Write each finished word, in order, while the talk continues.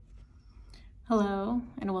Hello,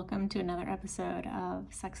 and welcome to another episode of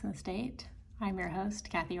Sex and the State. I'm your host,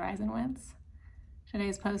 Kathy Reisenwitz.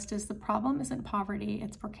 Today's post is "The problem isn't poverty,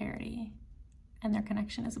 it's precarity, and their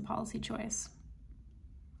connection is a policy choice."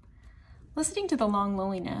 Listening to the long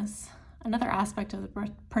loneliness, another aspect of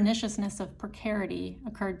the perniciousness of precarity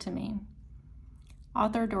occurred to me.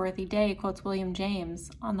 Author Dorothy Day quotes William James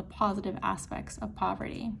on the positive aspects of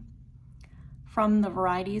poverty from The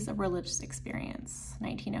Varieties of Religious Experience,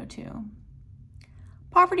 1902.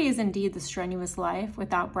 Poverty is indeed the strenuous life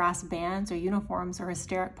without brass bands or uniforms or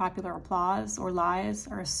hysteric popular applause or lies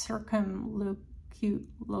or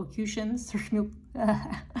circumlocutions.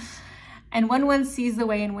 And when one sees the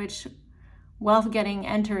way in which wealth-getting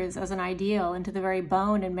enters as an ideal into the very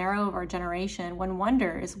bone and marrow of our generation, one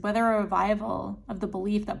wonders whether a revival of the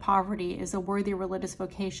belief that poverty is a worthy religious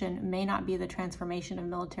vocation may not be the transformation of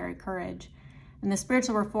military courage and the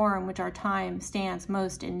spiritual reform which our time stands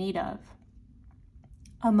most in need of.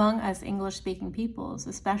 Among us English-speaking peoples,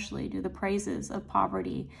 especially, do the praises of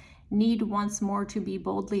poverty need once more to be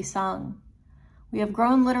boldly sung. We have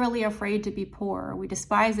grown literally afraid to be poor. We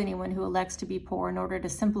despise anyone who elects to be poor in order to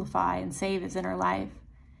simplify and save his inner life.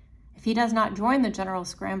 If he does not join the general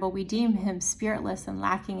scramble, we deem him spiritless and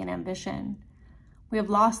lacking in ambition. We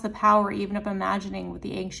have lost the power even of imagining what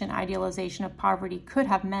the ancient idealization of poverty could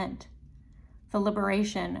have meant. The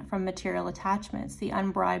liberation from material attachments, the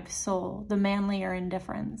unbribed soul, the manlier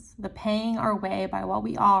indifference, the paying our way by what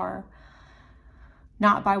we are,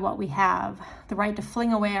 not by what we have, the right to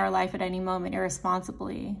fling away our life at any moment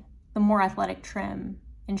irresponsibly, the more athletic trim,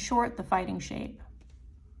 in short, the fighting shape.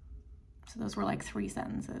 So those were like 3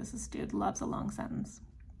 sentences. This dude loves a long sentence.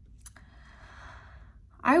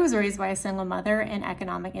 I was raised by a single mother in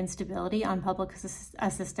economic instability on public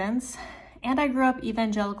assistance, and I grew up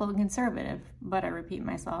evangelical and conservative, but I repeat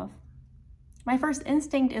myself. My first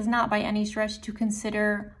instinct is not by any stretch to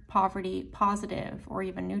consider poverty positive or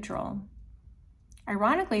even neutral.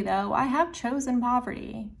 Ironically, though, I have chosen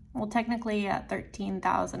poverty. Well, technically at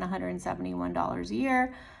 $13,171 a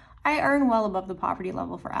year, I earn well above the poverty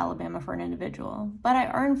level for Alabama for an individual, but I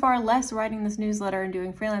earn far less writing this newsletter and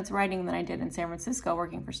doing freelance writing than I did in San Francisco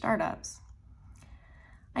working for startups.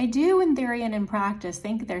 I do, in theory and in practice,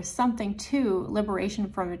 think there's something to liberation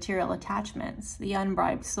from material attachments, the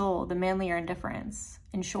unbribed soul, the manlier indifference,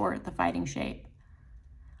 in short, the fighting shape.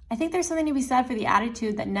 I think there's something to be said for the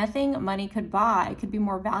attitude that nothing money could buy could be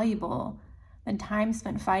more valuable than time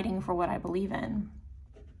spent fighting for what I believe in.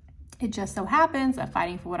 It just so happens that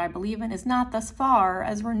fighting for what I believe in is not thus far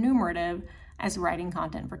as remunerative as writing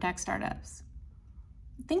content for tech startups.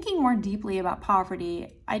 Thinking more deeply about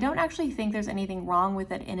poverty, I don't actually think there's anything wrong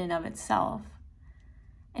with it in and of itself.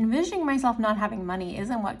 Envisioning myself not having money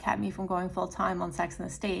isn't what kept me from going full-time on Sex and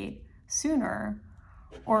the State sooner,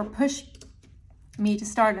 or pushed me to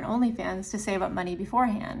start an OnlyFans to save up money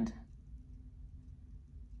beforehand.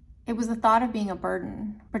 It was the thought of being a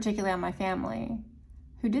burden, particularly on my family,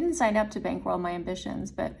 who didn't sign up to bankroll my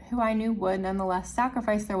ambitions, but who I knew would nonetheless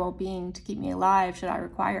sacrifice their well-being to keep me alive should I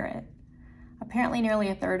require it. Apparently, nearly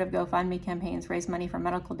a third of GoFundMe campaigns raise money for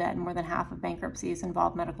medical debt, and more than half of bankruptcies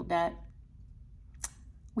involve medical debt.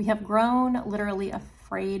 We have grown literally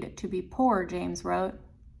afraid to be poor, James wrote.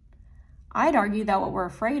 I'd argue that what we're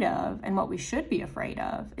afraid of, and what we should be afraid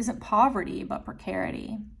of, isn't poverty, but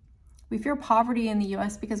precarity. We fear poverty in the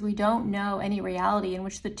US because we don't know any reality in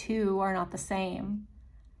which the two are not the same.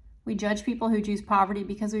 We judge people who choose poverty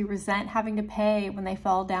because we resent having to pay when they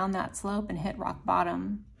fall down that slope and hit rock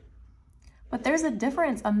bottom. But there's a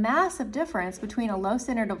difference, a massive difference, between a low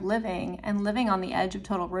standard of living and living on the edge of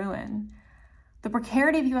total ruin. The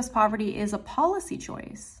precarity of U.S. poverty is a policy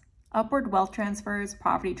choice. Upward wealth transfers,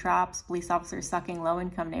 poverty traps, police officers sucking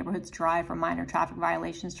low-income neighborhoods dry for minor traffic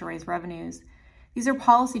violations to raise revenues. These are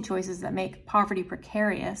policy choices that make poverty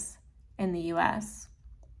precarious in the U.S.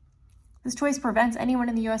 This choice prevents anyone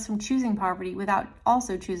in the U.S. from choosing poverty without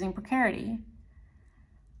also choosing precarity.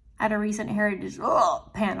 At a recent Heritage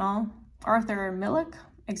panel, Arthur Millick,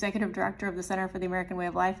 executive director of the Center for the American Way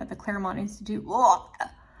of Life at the Claremont Institute,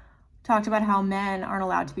 talked about how men aren't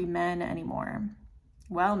allowed to be men anymore.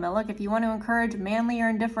 Well, Millick, if you want to encourage manlier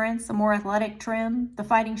indifference, a more athletic trim, the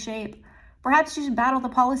fighting shape, perhaps you should battle the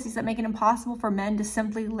policies that make it impossible for men to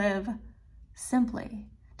simply live simply,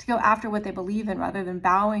 to go after what they believe in rather than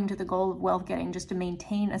bowing to the goal of wealth getting just to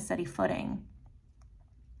maintain a steady footing.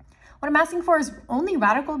 What I'm asking for is only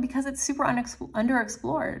radical because it's super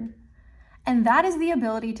underexplored. And that is the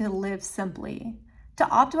ability to live simply, to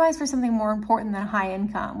optimize for something more important than high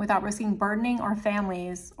income without risking burdening our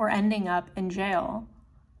families or ending up in jail.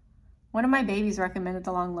 One of my babies recommended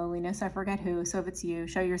The Long Loneliness. I forget who, so if it's you,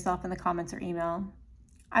 show yourself in the comments or email.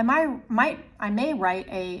 I may write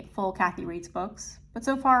a full Kathy Reads books, but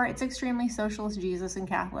so far it's extremely socialist, Jesus, and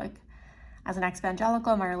Catholic. As an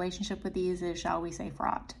ex-evangelical, my relationship with these is, shall we say,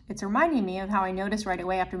 fraught. It's reminding me of how I noticed right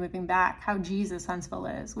away after moving back how Jesus Huntsville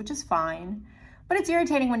is, which is fine. But it's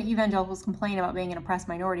irritating when evangelicals complain about being an oppressed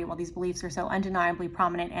minority while these beliefs are so undeniably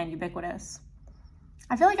prominent and ubiquitous.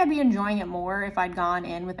 I feel like I'd be enjoying it more if I'd gone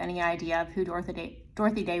in with any idea of who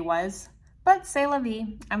Dorothy Day was, but c'est la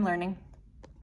vie, I'm learning.